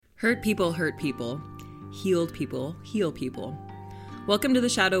Hurt people hurt people. Healed people heal people. Welcome to the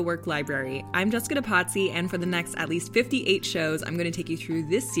Shadow Work Library. I'm Jessica DePazzi, and for the next at least 58 shows, I'm going to take you through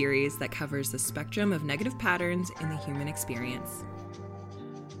this series that covers the spectrum of negative patterns in the human experience.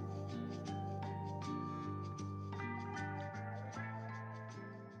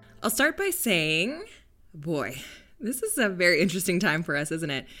 I'll start by saying, boy, this is a very interesting time for us, isn't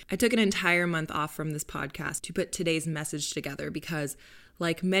it? I took an entire month off from this podcast to put today's message together because,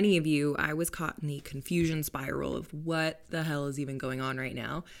 like many of you, I was caught in the confusion spiral of what the hell is even going on right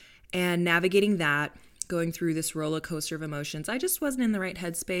now. And navigating that, going through this roller coaster of emotions, I just wasn't in the right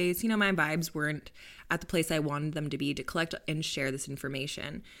headspace. My vibes weren't at the place I wanted them to be to collect and share this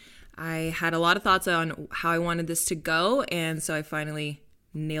information. I had a lot of thoughts on how I wanted this to go, and so I finally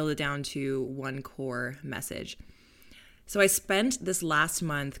nailed it down to one core message. So I spent this last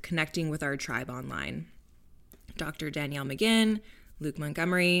month connecting with our tribe online. Dr. Danielle McGinn, Luke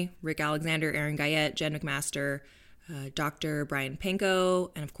Montgomery, Rick Alexander, Aaron Guyette, Jen McMaster, Dr. Brian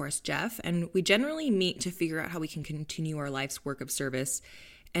Panko, and of course Jeff. And we generally meet to figure out how we can continue our life's work of service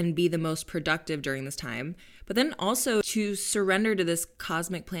and be the most productive during this time, but then also to surrender to this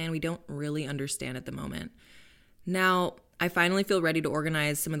cosmic plan we don't really understand at the moment. Now, I finally feel ready to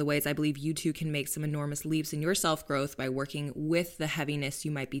organize some of the ways I believe you too can make some enormous leaps in your self-growth by working with the heaviness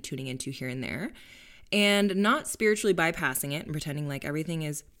you might be tuning into here and there, and not spiritually bypassing it and pretending like everything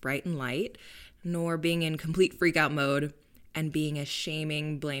is bright and light, nor being in complete freak-out mode and being a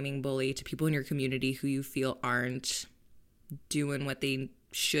shaming, blaming bully to people in your community who you feel aren't doing what they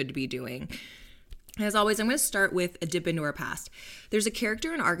should be doing. As always, I'm going to start with a dip into our past. There's a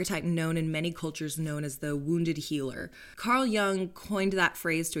character and archetype known in many cultures known as the wounded healer. Carl Jung coined that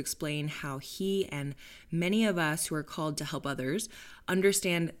phrase to explain how he and many of us who are called to help others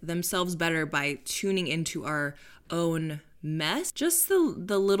understand themselves better by tuning into our own mess, just the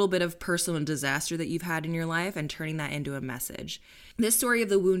little bit of personal disaster that you've had in your life, and turning that into a message. This story of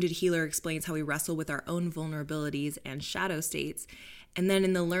the wounded healer explains how we wrestle with our own vulnerabilities and shadow states. And then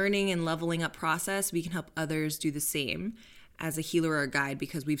in the learning and leveling up process, we can help others do the same as a healer or a guide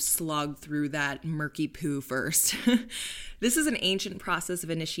because we've slogged through that murky poo first. This is an ancient process of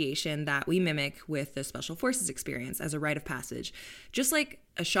initiation that we mimic with the Special Forces experience as a rite of passage. Just like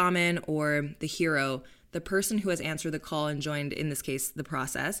a shaman or the hero, the person who has answered the call and joined, in this case, the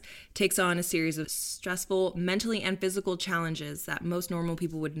process, takes on a series of stressful mentally and physical challenges that most normal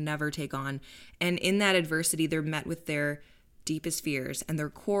people would never take on. And in that adversity, they're met with their deepest fears and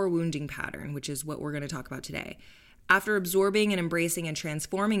their core wounding pattern, which is what we're going to talk about today. After absorbing and embracing and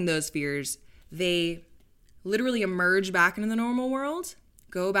transforming those fears, they literally emerge back into the normal world,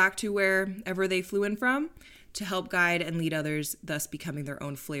 go back to wherever they flew in from, to help guide and lead others, thus becoming their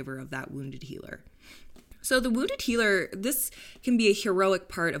own flavor of that wounded healer. So the wounded healer, this can be a heroic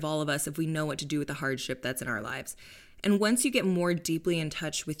part of all of us if we know what to do with the hardship that's in our lives. And once you get more deeply in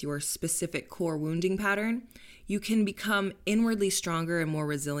touch with your specific core wounding pattern, you can become inwardly stronger and more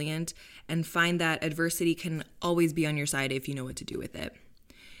resilient and find that adversity can always be on your side if you know what to do with it.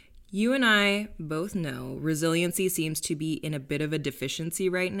 You and I both know resiliency seems to be in a bit of a deficiency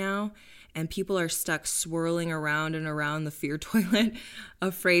right now, and people are stuck swirling around and around the fear toilet,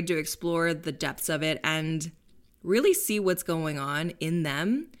 afraid to explore the depths of it and really see what's going on in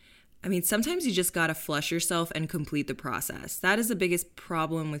them. I mean, sometimes you just gotta flush yourself and complete the process. That is the biggest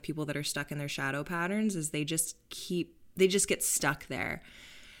problem with people that are stuck in their shadow patterns, is they just get stuck there.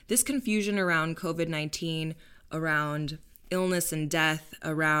 This confusion around COVID-19, around illness and death,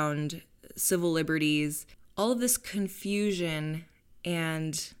 around civil liberties, all of this confusion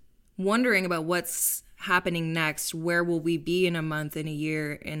and wondering about what's happening next, where will we be in a month, in a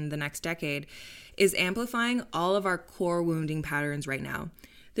year, in the next decade, is amplifying all of our core wounding patterns right now.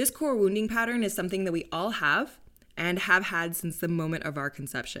 This core wounding pattern is something that we all have and have had since the moment of our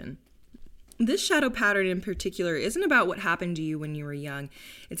conception. This shadow pattern in particular isn't about what happened to you when you were young.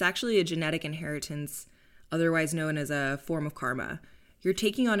 It's actually a genetic inheritance, otherwise known as a form of karma. You're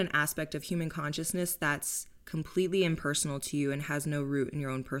taking on an aspect of human consciousness that's completely impersonal to you and has no root in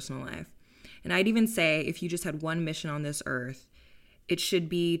your own personal life. And I'd even say if you just had one mission on this earth, it should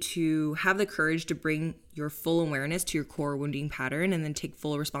be to have the courage to bring your full awareness to your core wounding pattern and then take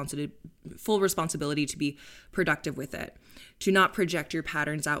full responsibility to be productive with it, to not project your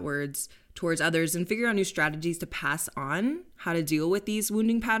patterns outwards towards others and figure out new strategies to pass on how to deal with these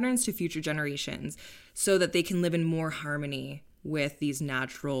wounding patterns to future generations so that they can live in more harmony with these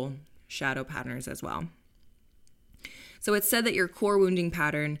natural shadow patterns as well. So it's said that your core wounding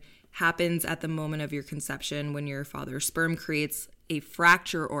pattern happens at the moment of your conception when your father's sperm creates a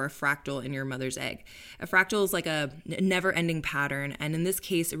fracture or a fractal in your mother's egg. A fractal is like a never-ending pattern, and in this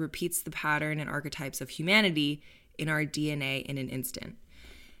case, it repeats the pattern and archetypes of humanity in our DNA in an instant.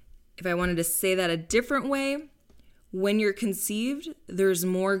 If I wanted to say that a different way, when you're conceived, there's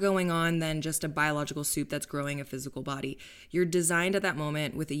more going on than just a biological soup that's growing a physical body. You're designed at that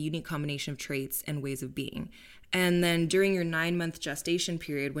moment with a unique combination of traits and ways of being. And then during your 9-month gestation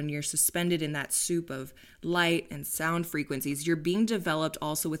period, when you're suspended in that soup of light and sound frequencies, you're being developed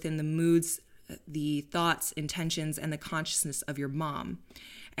also within the moods, the thoughts, intentions, and the consciousness of your mom.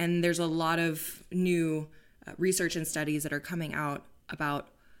 And there's a lot of new research and studies that are coming out about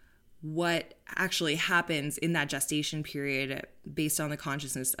what actually happens in that gestation period based on the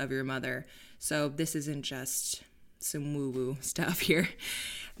consciousness of your mother. So this isn't just some woo-woo stuff here.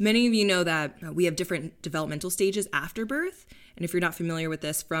 Many of you know that we have different developmental stages after birth. And if you're not familiar with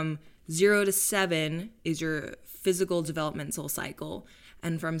this, from 0 to 7 is your physical developmental cycle.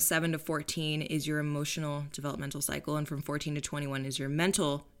 And from 7 to 14 is your emotional developmental cycle. And from 14 to 21 is your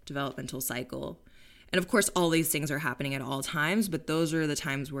mental developmental cycle. And of course, all these things are happening at all times, but those are the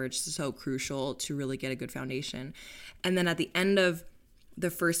times where it's so crucial to really get a good foundation. And then at the end of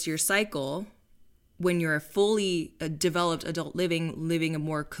the first year cycle, when you're a fully developed adult living a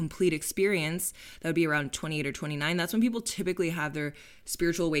more complete experience, that would be around 28 or 29. That's when people typically have their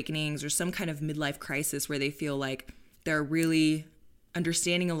spiritual awakenings or some kind of midlife crisis where they feel like they're really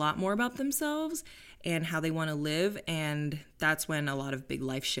understanding a lot more about themselves and how they want to live. And that's when a lot of big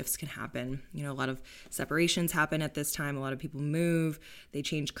life shifts can happen. You know, a lot of separations happen at this time. A lot of people move, they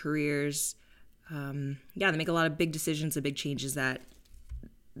change careers. They make a lot of big decisions and big changes that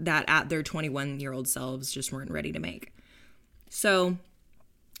at their 21-year-old selves just weren't ready to make. So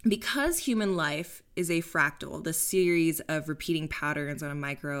because human life is a fractal, the series of repeating patterns on a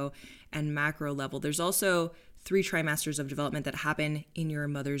micro and macro level, there's also 3 trimesters of development that happen in your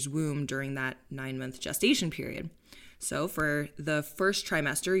mother's womb during that 9-month gestation period. So for the first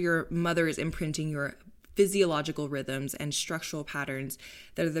trimester, your mother is imprinting your physiological rhythms and structural patterns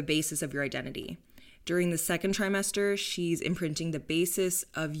that are the basis of your identity. During the second trimester, she's imprinting the basis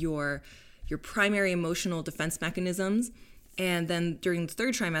of your primary emotional defense mechanisms. And then during the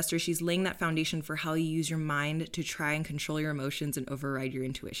third trimester, she's laying that foundation for how you use your mind to try and control your emotions and override your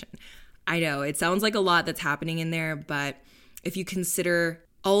intuition. I know it sounds like a lot that's happening in there, but if you consider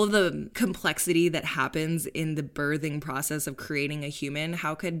all of the complexity that happens in the birthing process of creating a human,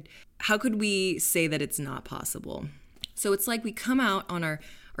 how could we say that it's not possible? So it's like we come out on our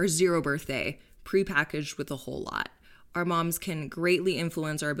 0 birthday, prepackaged with a whole lot. Our moms can greatly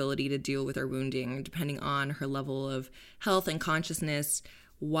influence our ability to deal with our wounding depending on her level of health and consciousness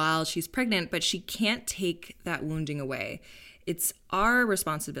while she's pregnant, but she can't take that wounding away. It's our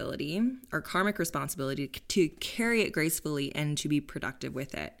responsibility, our karmic responsibility, to carry it gracefully and to be productive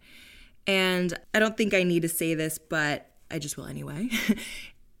with it. And I don't think I need to say this, but I just will anyway.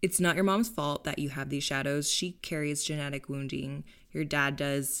 It's not your mom's fault that you have these shadows. She carries genetic wounding. Your dad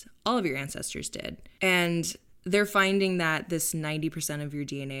does. All of your ancestors did. And they're finding that this 90% of your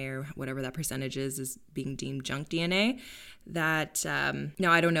DNA or whatever that percentage is being deemed junk DNA. That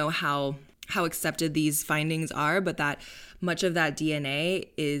now I don't know how accepted these findings are, but that much of that DNA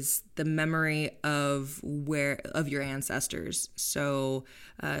is the memory of your ancestors. So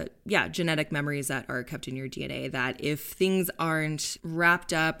genetic memories that are kept in your DNA, that if things aren't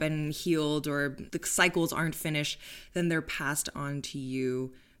wrapped up and healed or the cycles aren't finished, then they're passed on to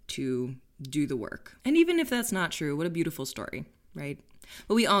you to do the work. And even if that's not true, what a beautiful story, right?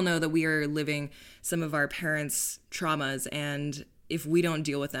 But we all know that we are living some of our parents' traumas, and if we don't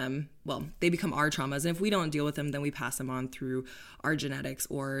deal with them, well, they become our traumas. And if we don't deal with them, then we pass them on through our genetics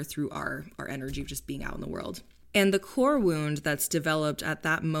or through our energy of just being out in the world. And the core wound that's developed at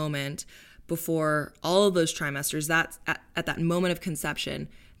that moment before all of those trimesters, that's at that moment of conception,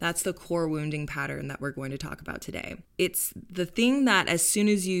 that's the core wounding pattern that we're going to talk about today. It's the thing that as soon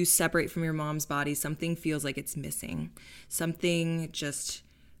as you separate from your mom's body, something feels like it's missing. Something just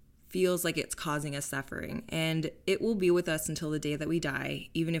feels like it's causing us suffering, and it will be with us until the day that we die,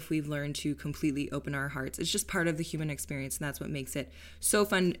 even if we've learned to completely open our hearts. It's just part of the human experience, and that's what makes it so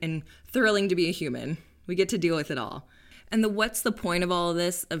fun and thrilling to be a human. We get to deal with it all. And what's the point of all of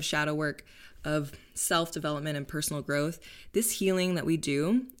this, of shadow work, of self-development and personal growth? This healing that we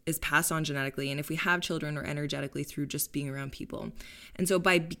do is passed on genetically, and if we have children, or energetically through just being around people. And so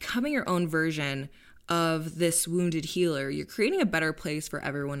by becoming your own version of this wounded healer, you're creating a better place for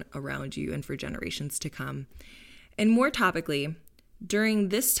everyone around you and for generations to come. And more topically, during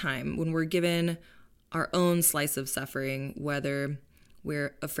this time when we're given our own slice of suffering, whether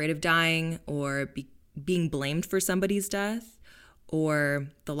We're afraid of dying or being blamed for somebody's death or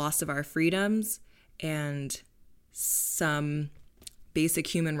the loss of our freedoms and some basic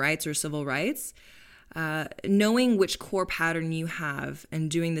human rights or civil rights. Knowing which core pattern you have and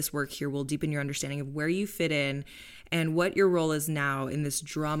doing this work here will deepen your understanding of where you fit in and what your role is now in this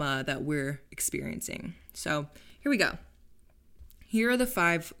drama that we're experiencing. So here we go. Here are the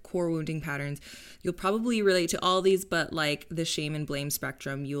 5 core wounding patterns. You'll probably relate to all these, but like the shame and blame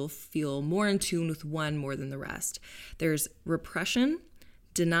spectrum, you'll feel more in tune with one more than the rest. There's repression,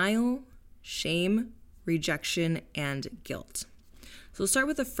 denial, shame, rejection, and guilt. So we'll start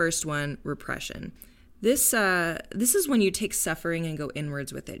with the first one, repression. This is when you take suffering and go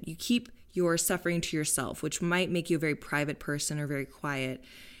inwards with it. You keep your suffering to yourself, which might make you a very private person or very quiet.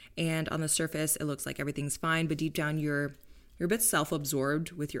 And on the surface, it looks like everything's fine, but deep down you're a bit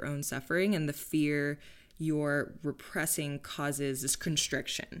self-absorbed with your own suffering, and the fear you're repressing causes this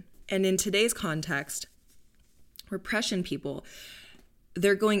constriction. And in today's context, repression people,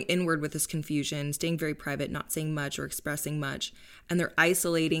 they're going inward with this confusion, staying very private, not saying much or expressing much, and they're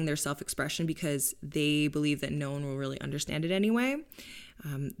isolating their self-expression because they believe that no one will really understand it anyway.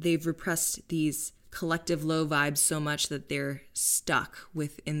 They've repressed these collective low vibes so much that they're stuck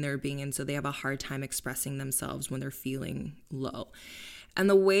within their being, and so they have a hard time expressing themselves when they're feeling low. And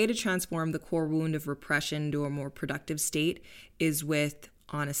the way to transform the core wound of repression to a more productive state is with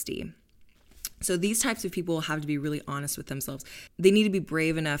honesty. So these types of people have to be really honest with themselves. They need to be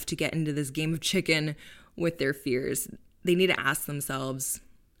brave enough to get into this game of chicken with their fears. They need to ask themselves,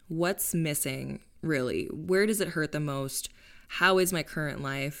 what's missing, really? Where does it hurt the most? How is my current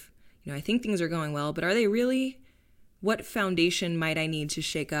life? I think things are going well, but are they really? What foundation might I need to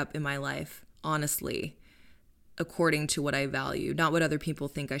shake up in my life, honestly, according to what I value, not what other people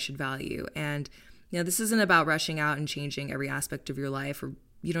think I should value? And this isn't about rushing out and changing every aspect of your life, or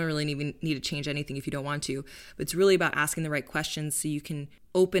you don't really even need to change anything if you don't want to, but it's really about asking the right questions so you can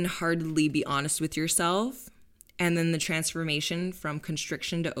open-heartedly be honest with yourself. And then the transformation from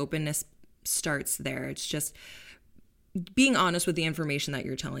constriction to openness starts there. It's just being honest with the information that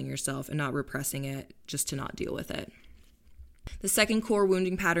you're telling yourself and not repressing it just to not deal with it. The second core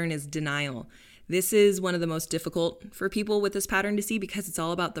wounding pattern is denial. This is one of the most difficult for people with this pattern to see because it's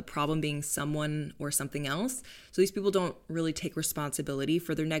all about the problem being someone or something else. So these people don't really take responsibility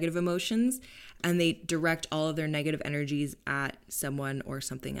for their negative emotions, and they direct all of their negative energies at someone or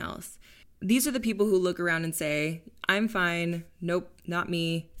something else. These are the people who look around and say, I'm fine, nope, not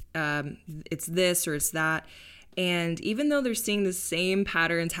me, it's this or it's that. And even though they're seeing the same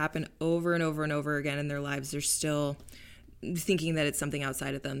patterns happen over and over and over again in their lives, they're still thinking that it's something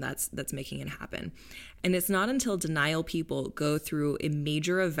outside of them that's making it happen. And it's not until denial people go through a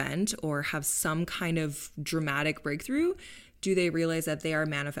major event or have some kind of dramatic breakthrough do they realize that they are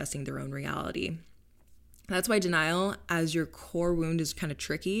manifesting their own reality. That's why denial as your core wound is kind of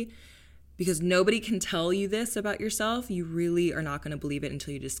tricky, because nobody can tell you this about yourself. You really are not going to believe it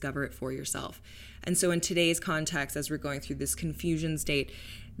until you discover it for yourself. And so in today's context, as we're going through this confusion state,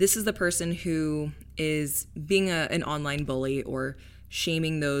 this is the person who is being an online bully or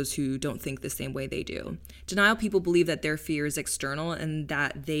shaming those who don't think the same way they do. Denial people believe that their fear is external and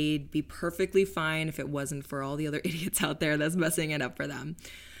that they'd be perfectly fine if it wasn't for all the other idiots out there that's messing it up for them.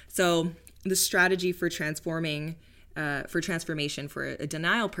 So the strategy for transformation for a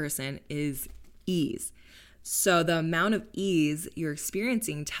denial person is ease. So the amount of ease you're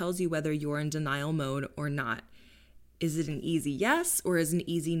experiencing tells you whether you're in denial mode or not. Is it an easy yes or is it an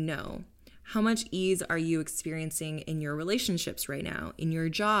easy no? How much ease are you experiencing in your relationships right now, in your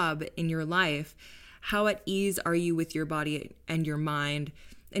job, in your life? How at ease are you with your body and your mind?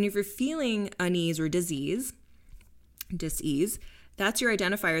 And if you're feeling unease or dis-ease, that's your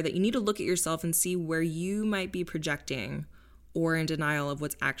identifier that you need to look at yourself and see where you might be projecting or in denial of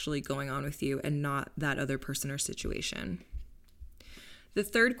what's actually going on with you and not that other person or situation. The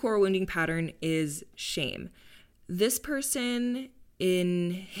third core wounding pattern is shame. This person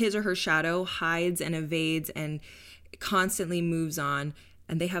in his or her shadow hides and evades and constantly moves on,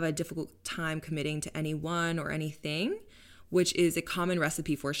 and they have a difficult time committing to anyone or anything, which is a common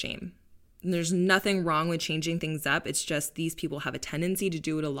recipe for shame. And there's nothing wrong with changing things up. It's just these people have a tendency to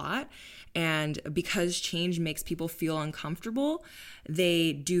do it a lot. And because change makes people feel uncomfortable,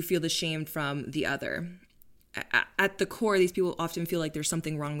 they do feel the shame from the other. At the core, these people often feel like there's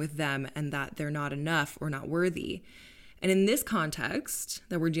something wrong with them and that they're not enough or not worthy. And in this context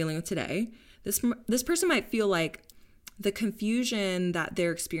that we're dealing with today, this person might feel like the confusion that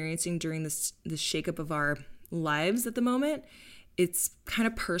they're experiencing during this shakeup of our lives at the moment, it's kind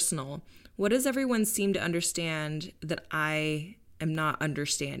of personal. What does everyone seem to understand that I am not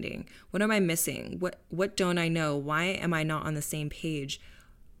understanding? What am I missing? What don't I know? Why am I not on the same page?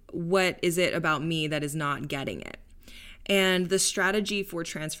 What is it about me that is not getting it? And the strategy for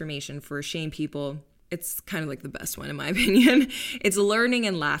transformation for shame people, it's kind of like the best one in my opinion. It's learning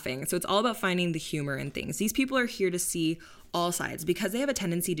and laughing. So it's all about finding the humor in things. These people are here to see all sides because they have a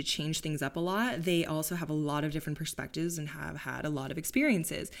tendency to change things up a lot. They also have a lot of different perspectives and have had a lot of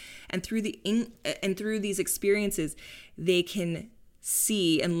experiences. And through these experiences, they can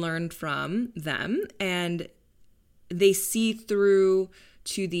see and learn from them, and they see through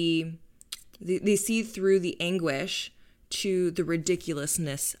the anguish to the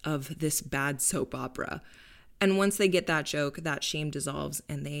ridiculousness of this bad soap opera. And once they get that joke, that shame dissolves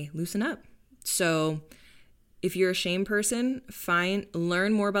and they loosen up. So if you're a shame person,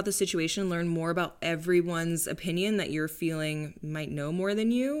 learn more about the situation, learn more about everyone's opinion that you're feeling might know more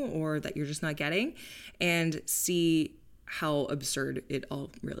than you or that you're just not getting, and see how absurd it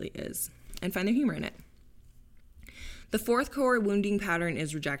all really is and find the humor in it. The fourth core wounding pattern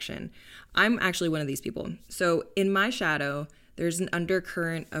is rejection. I'm actually one of these people. So in my shadow, there's an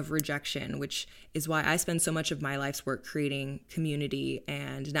undercurrent of rejection, which is why I spend so much of my life's work creating community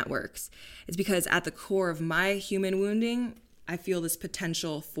and networks. It's because at the core of my human wounding, I feel this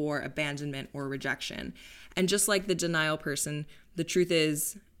potential for abandonment or rejection. And just like the denial person, the truth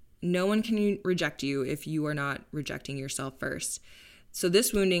is no one can reject you if you are not rejecting yourself first. So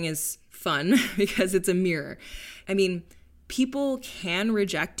this wounding is fun because it's a mirror. I mean, people can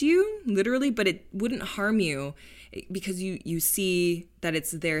reject you, literally, but it wouldn't harm you because you see that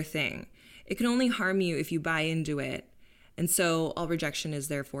it's their thing. It can only harm you if you buy into it. And so all rejection is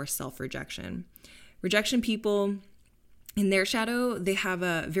therefore self-rejection. Rejection people, in their shadow, they have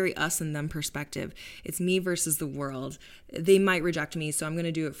a very us and them perspective. It's me versus the world. They might reject me, so I'm going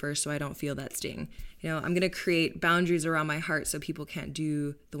to do it first so I don't feel that sting. I'm going to create boundaries around my heart so people can't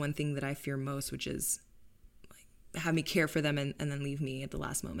do the one thing that I fear most, which is have me care for them and then leave me at the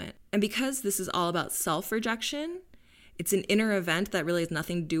last moment. And because this is all about self-rejection, it's an inner event that really has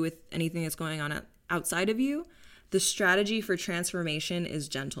nothing to do with anything that's going on outside of you. The strategy for transformation is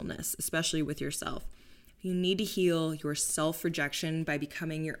gentleness, especially with yourself. You need to heal your self-rejection by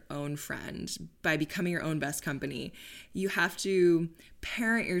becoming your own friend, by becoming your own best company. You have to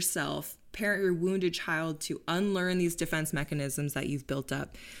parent your wounded child to unlearn these defense mechanisms that you've built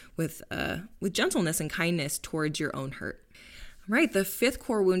up with gentleness and kindness towards your own hurt. Right, the fifth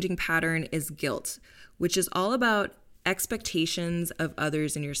core wounding pattern is guilt, which is all about expectations of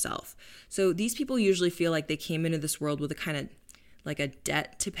others and yourself. So these people usually feel like they came into this world with a kind of like a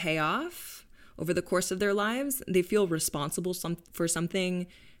debt to pay off over the course of their lives. They feel responsible for something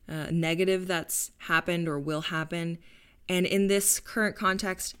negative that's happened or will happen. And in this current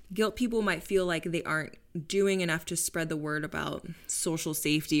context, guilt people might feel like they aren't doing enough to spread the word about social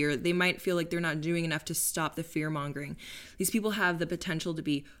safety, or they might feel like they're not doing enough to stop the fear mongering. These people have the potential to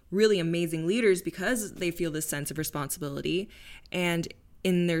be really amazing leaders because they feel this sense of responsibility. And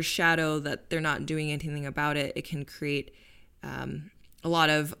in their shadow that they're not doing anything about it, it can create a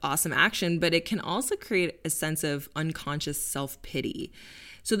lot of awesome action, but it can also create a sense of unconscious self-pity.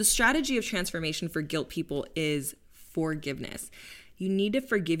 So the strategy of transformation for guilt people is forgiveness. You need to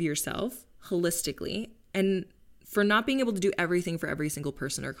forgive yourself holistically and for not being able to do everything for every single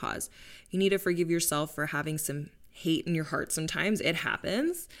person or cause. You need to forgive yourself for having some hate in your heart sometimes. It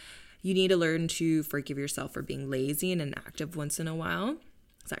happens. You need to learn to forgive yourself for being lazy and inactive once in a while.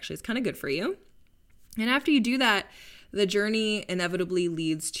 It's kind of good for you. And after you do that, the journey inevitably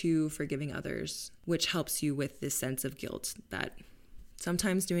leads to forgiving others, which helps you with this sense of guilt that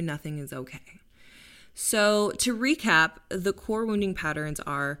sometimes doing nothing is okay. So to recap, the core wounding patterns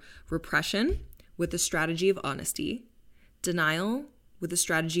are repression with the strategy of honesty, denial with the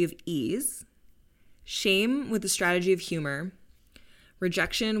strategy of ease, shame with the strategy of humor,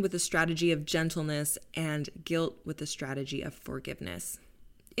 rejection with the strategy of gentleness, and guilt with the strategy of forgiveness.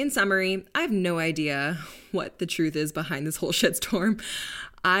 In summary, I have no idea what the truth is behind this whole shitstorm.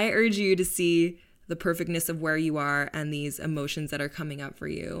 I urge you to see the perfectness of where you are and these emotions that are coming up for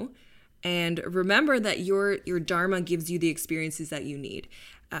you. And remember that your dharma gives you the experiences that you need.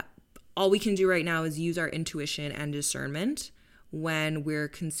 All we can do right now is use our intuition and discernment when we're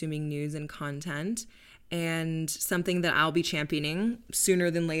consuming news and content. And something that I'll be championing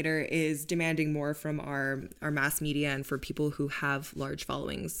sooner than later is demanding more from our mass media and for people who have large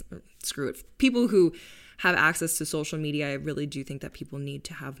followings. People who have access to social media. I really do think that people need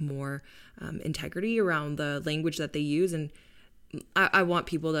to have more integrity around the language that they use. And I want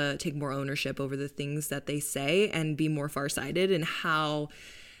people to take more ownership over the things that they say and be more farsighted in how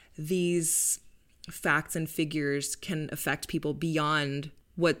these facts and figures can affect people beyond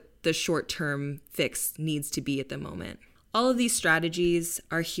what the short-term fix needs to be at the moment. All of these strategies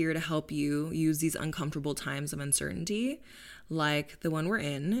are here to help you use these uncomfortable times of uncertainty, like the one we're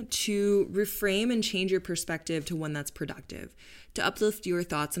in, to reframe and change your perspective to one that's productive, to uplift your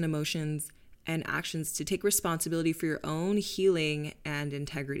thoughts and emotions and actions, to take responsibility for your own healing and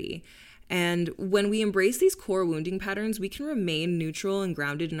integrity. And when we embrace these core wounding patterns, we can remain neutral and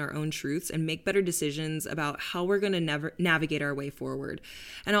grounded in our own truths and make better decisions about how we're going to navigate our way forward.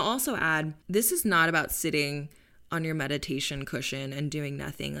 And I'll also add, this is not about sitting on your meditation cushion and doing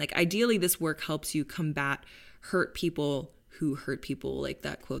nothing. Like, ideally, this work helps you combat hurt people who hurt people, like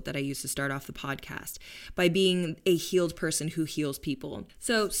that quote that I used to start off the podcast, by being a healed person who heals people.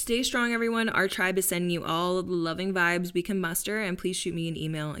 So stay strong, everyone. Our tribe is sending you all of the loving vibes we can muster, and please shoot me an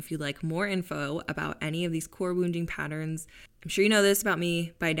email if you'd like more info about any of these core wounding patterns. I'm sure you know this about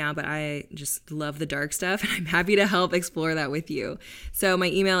me by now, but I just love the dark stuff, and I'm happy to help explore that with you. So my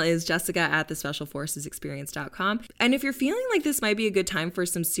email is jessica@thespecialforcesexperience.com. And if you're feeling like this might be a good time for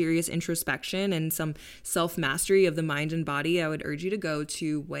some serious introspection and some self-mastery of the mind and body, I would urge you to go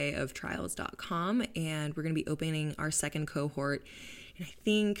to wayoftrials.com, and we're going to be opening our second cohort in, I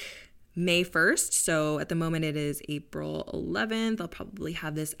think, May 1st. So at the moment it is April 11th. I'll probably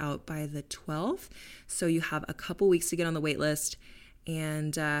have this out by the 12th. So you have a couple weeks to get on the wait list.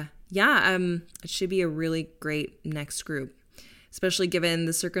 And it should be a really great next group, especially given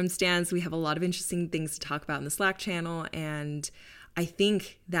the circumstance. We have a lot of interesting things to talk about in the Slack channel. And I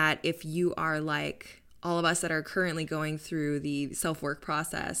think that if you are like all of us that are currently going through the self-work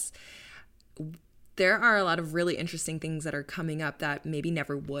process, there are a lot of really interesting things that are coming up that maybe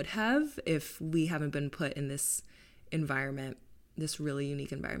never would have if we haven't been put in this environment, this really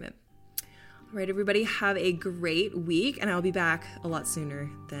unique environment. All right, everybody, have a great week, and I'll be back a lot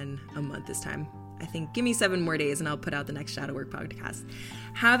sooner than a month this time. I think give me 7 more days and I'll put out the next Shadow Work podcast.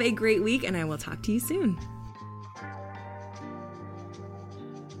 Have a great week, and I will talk to you soon.